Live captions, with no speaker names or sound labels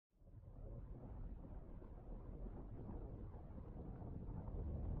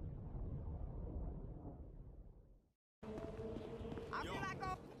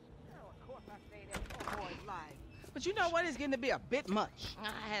But you know what? It's getting to be a bit much.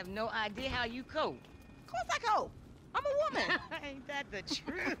 I have no idea how you cope. Of course I cope. I'm a woman. Ain't that the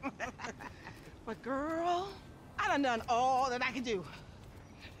truth? But girl, I done all that I can do.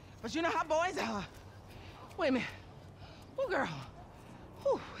 But you know how boys are. Wait a minute. Oh, girl.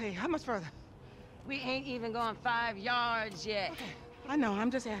 Whew, hey, how much further? We ain't even gone 5 yards yet. Okay, I know,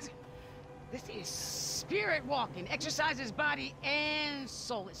 I'm just asking. This is spirit walking. Exercises body and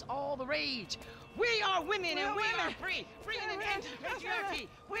soul. It's all the rage. We are women and we are free. Free in the end of patriarchy.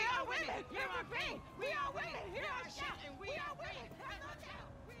 We are women. You are free. We are women. Here are shout and we are women.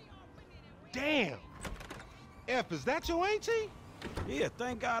 Damn. F, is that your auntie? Yeah,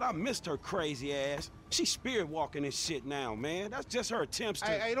 thank God I missed her crazy ass. She's spirit walking and shit now, man. That's just her attempts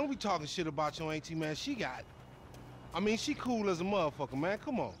to... Hey, don't be talking shit about your auntie, man. She cool as a motherfucker, man.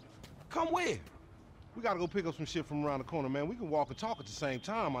 Come on. Come where? We gotta go pick up some shit from around the corner, man. We can walk and talk at the same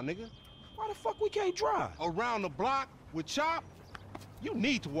time, my nigga. Why the fuck we can't drive? Around the block with Chop? You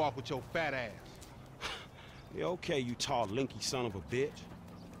need to walk with your fat ass. Yeah, okay, you tall, linky son of a bitch.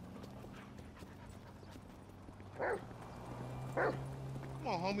 Come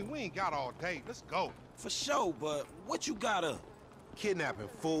on, homie. We ain't got all day. Let's go. For sure, but what you got up? Kidnapping,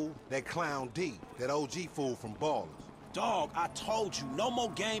 fool. That clown D. That OG fool from Ballers. Dog, I told you, no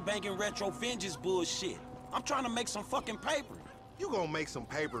more gang-banging retro vengeance bullshit. I'm trying to make some fucking paper. You gonna make some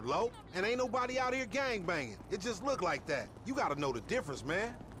paper, Lo, and ain't nobody out here gang-banging. It just look like that. You gotta know the difference,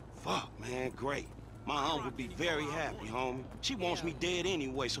 man. Fuck, man, great. My aunt would be very happy, homie. She wants me dead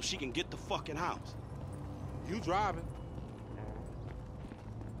anyway so she can get the fucking house. You driving.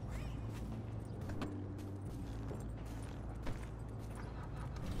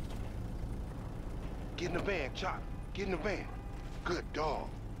 Get in the van, Chop. Get in the van. Good dog.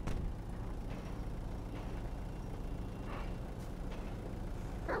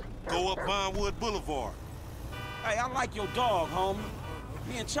 Go up Vinewood Boulevard. Hey, I like your dog, homie.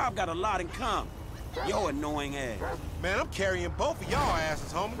 Me and Chop got a lot in common. Yo annoying ass. Man, I'm carrying both of y'all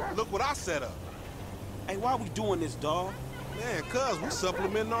asses, homie. Look what I set up. Hey, why we doing this, dog? Man, cuz we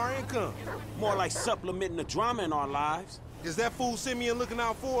supplementing our income. More like supplementing the drama in our lives. Is that fool Simeon looking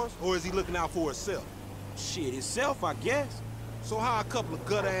out for us, or is he looking out for himself? Shit, itself, I guess. So how a couple of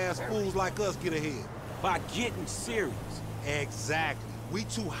gutter-ass fools like us get ahead? By getting serious. Exactly. We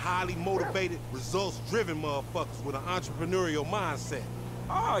two highly motivated, results-driven motherfuckers with an entrepreneurial mindset.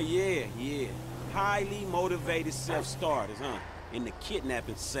 Oh, yeah, yeah. Highly motivated self-starters, huh? In the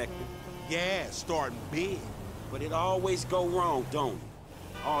kidnapping sector. Yeah, starting big. But it always go wrong, don't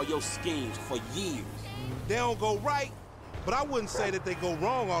it? All your schemes for years. They don't go right, but I wouldn't say that they go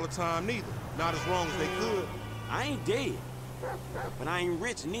wrong all the time, neither. Not as wrong as they could. I ain't dead, but I ain't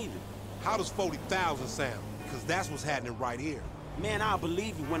rich neither. How does 40,000 sound? Because that's what's happening right here. Man, I'll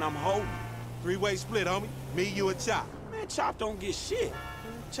believe you when I'm holding. Three-way split, homie. Me, you, and Chop. Man, Chop don't get shit.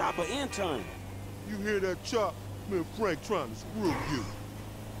 Chop an intern. You hear that, Chop? Me and Frank trying to screw you.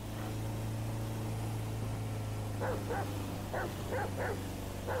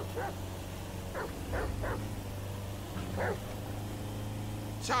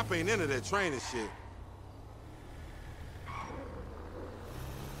 Chop ain't into that training shit.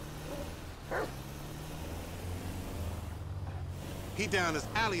 He down this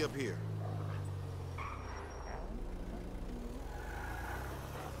alley up here.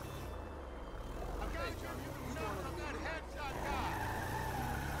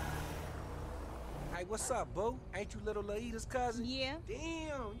 Hey, what's up, boo? Ain't you little Laida's cousin? Yeah.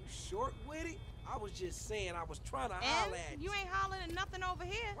 Damn, you short with it? I was just saying I was trying to holler at You ain't hollering at nothing over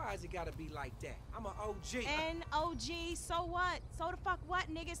here. Why has it gotta be like that? I'm an OG. And OG, so what? So the fuck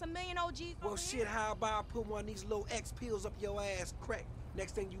what, nigga? It's a million OGs Well, over shit, here. how about I put one of these little X pills up your ass crack?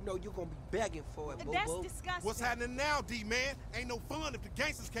 Next thing you know, you're gonna be begging for it, boo-boo. That's disgusting. What's happening now, D-man? Ain't no fun if the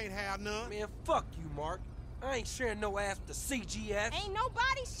gangsters can't have none. Man, fuck you, Mark. I ain't sharing no ass with the CGF. Ain't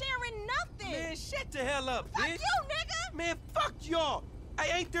nobody sharing nothing. Man, shut the hell up, fuck bitch. you, nigga. Man, fuck y'all.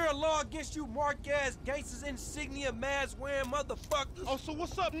 Hey, ain't there a law against you mark-ass gangsters, insignia, mask-wearing motherfuckers? Oh, so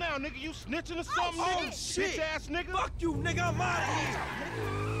what's up now, nigga? You snitching or something, Oh, nigga? shit. Bitch-ass nigga. Fuck you, nigga. I'm out of here.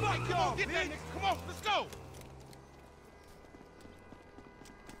 Fuck Come y'all, on, get bitch. that nigga. Come on, let's go.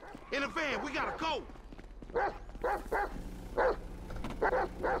 In the van, we gotta go.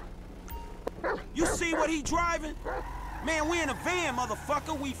 You see what he driving? Man, we in a van,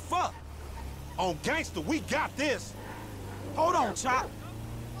 motherfucker. We fucked. On gangster, we got this. Hold on, Chop.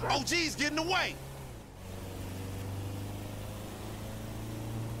 OG's getting away.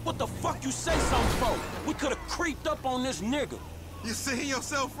 What the fuck you say something for? We could've creeped up on this nigga. You see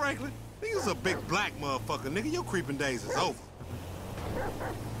yourself, Franklin? You's a big black motherfucker, nigga. Your creeping days is over.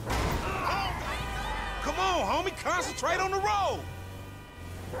 Come on, homie, concentrate on the road.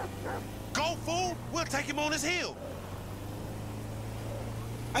 Go, fool. We'll take him on his heel.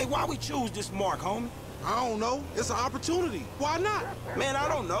 Hey, why we choose this mark, homie? I don't know. It's an opportunity. Why not? Man, I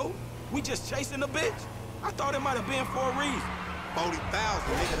don't know. We just chasing the bitch. I thought it might have been for a reason.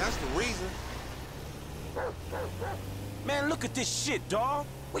 40,000, nigga, that's the reason. Man, look at this shit, dawg.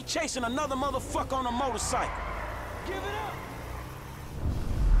 We chasing another motherfucker on a motorcycle. Give it up!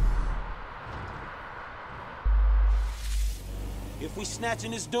 If we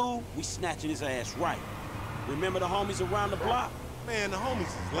snatching this dude, we snatching his ass right. Remember the homies around the block? Man, the homies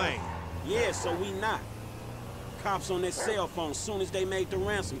is lame. Yeah, so we not. Cops on their cell phone soon as they made the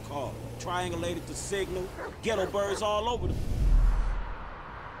ransom call. Triangulated the signal. Ghetto birds all over the place.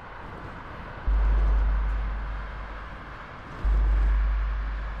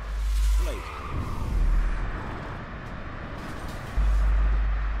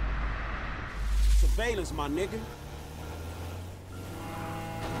 Surveillance, my nigga.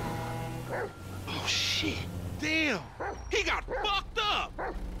 Oh, shit. Damn. He got fucked up.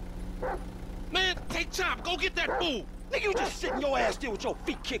 Man, take Chop. Go get that fool. Nigga, you just sitting your ass there with your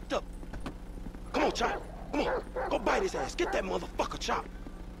feet kicked up. Come on, Chop. Come on. Go bite his ass. Get that motherfucker, Chop.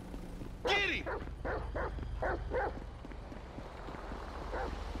 Get him.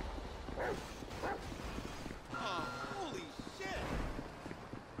 Oh, holy shit.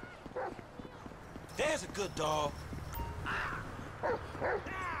 There's a good dog.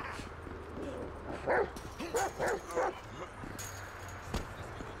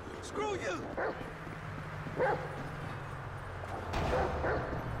 Screw you!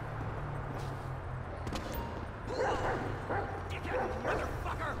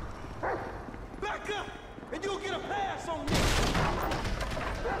 Motherfucker! Back up! And you'll get a pass on me!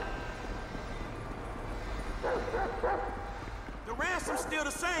 The ransom's still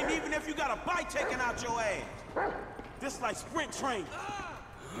the same, even if you got a bite taken out your ass. This like sprint training.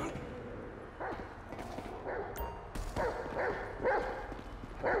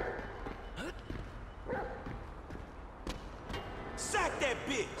 Sack that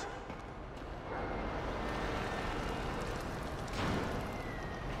bitch!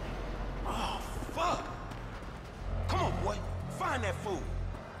 Oh, fuck! Come on, boy. Find that fool.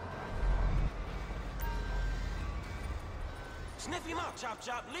 Sniff him out, Chop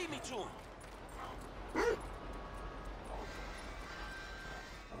Chop. Lead me to him.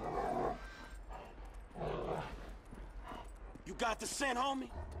 You got the scent, homie?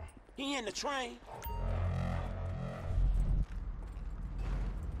 He in the train.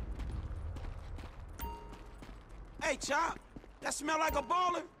 Hey, Chop. That smell like a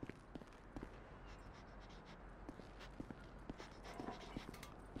baller?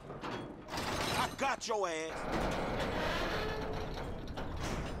 I got your ass.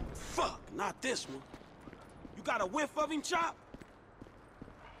 Fuck, not this one. You got a whiff of him, Chop?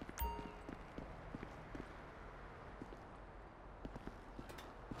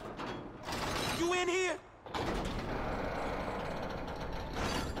 You in here?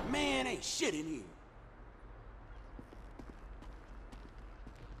 Man, ain't shit in here.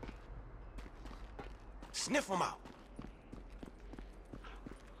 Sniff him out.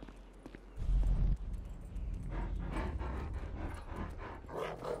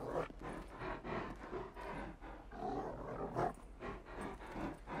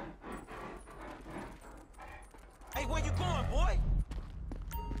 Hey, where you going, boy?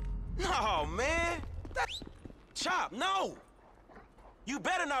 No, man. That's... Chop, no. You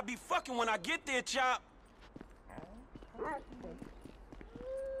better not be fucking when I get there, Chop.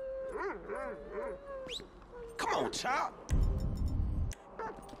 Come on, Chop.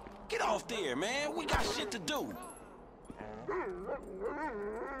 Get off there, man. We got shit to do.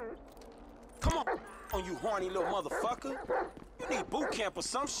 Come on, you horny little motherfucker. You need boot camp or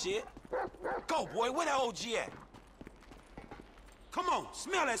some shit. Go, boy. Where the OG at? Come on,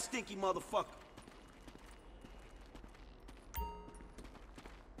 smell that stinky motherfucker.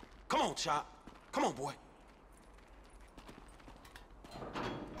 Come on, Chop. Come on, boy.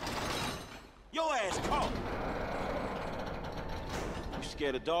 Your ass caught. You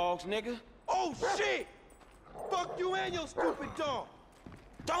scared of dogs, nigga? Oh, shit! Fuck you and your stupid dog!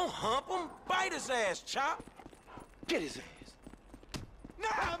 Don't hump him. Bite his ass, Chop. Get his ass.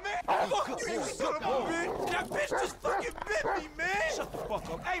 Nah, man! Fuck you, you son of a bitch! That bitch just fucking bit me, man! Shut the fuck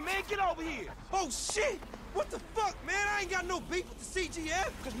up. Hey, man, get over here! Oh, shit! What the fuck, man? I ain't got no beef with the CGF!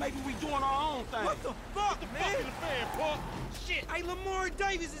 Cause maybe we doing our own thing. What the fuck, man? Fuck you, the fan, Paul. Shit! Hey, Lamar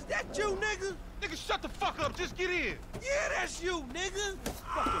Davis, is that you, nigga? Nigga, shut the fuck up. Just get in. Yeah, that's you, nigga!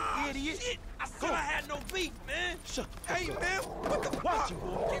 Fucking idiot. Shit! I said I had no beef, man! Shut the fuck Hey, up. man, what the Watch fuck? him,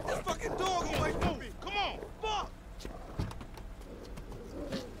 boy. Get this fucking dog away from me! Come Come on. Fuck.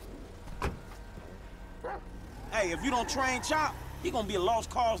 Hey, if you don't train Chop, he gonna be a lost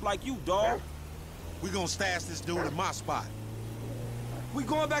cause like you, dawg. We gonna stash this dude in my spot. We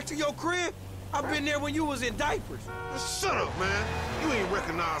going back to your crib? I've been there when you was in diapers. Shut up, man. You ain't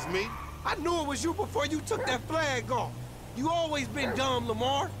recognize me. I knew it was you before you took that flag off. You always been dumb,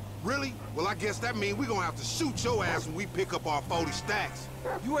 Lamar. Really? Well, I guess that means we gonna have to shoot your ass when we pick up our 40 stacks.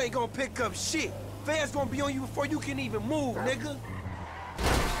 You ain't gonna pick up shit. Feds gonna be on you before you can even move, nigga.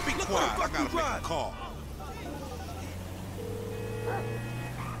 Be Look quiet. where I the fuck gotta you make a drive. call.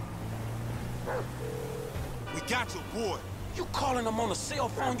 We got your boy. You calling them on a cell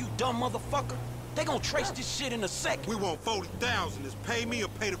phone, you dumb motherfucker? They gonna trace this shit in a second. We want 40,000. Is pay me or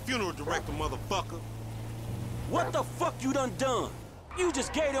pay the funeral director, motherfucker. What the fuck you done? You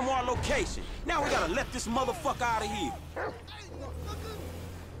just gave them our location. Now we gotta let this motherfucker out of here.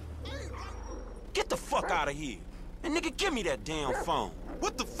 Get the fuck out of here. And nigga, give me that damn phone.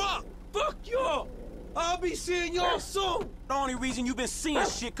 What the fuck? Fuck y'all. I'll be seeing y'all soon. The only reason you been seeing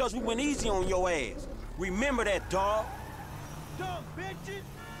shit cause we went easy on your ass. Remember that, dog. Dumb bitches.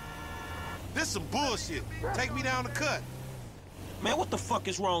 This some bullshit. Take me down the cut. Man, what the fuck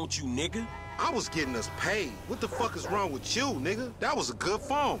is wrong with you, nigga? I was getting us paid. What the fuck is wrong with you, nigga? That was a good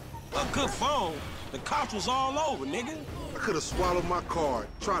phone. A good phone. The cops was all over, nigga. I could have swallowed my card.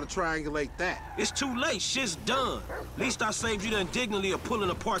 Try to triangulate that. It's too late. Shit's done. At least I saved you the indignity of pulling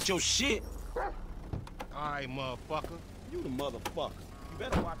apart your shit. All right, motherfucker. You the motherfucker. You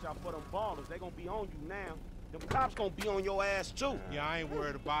better watch out for them ballers. They gonna be on you now. Them cops gonna be on your ass, too. Yeah, I ain't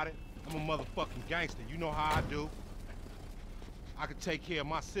worried about it. I'm a motherfucking gangster. You know how I do. I can take care of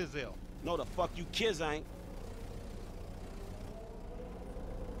my sizzle. No, the fuck you kids ain't.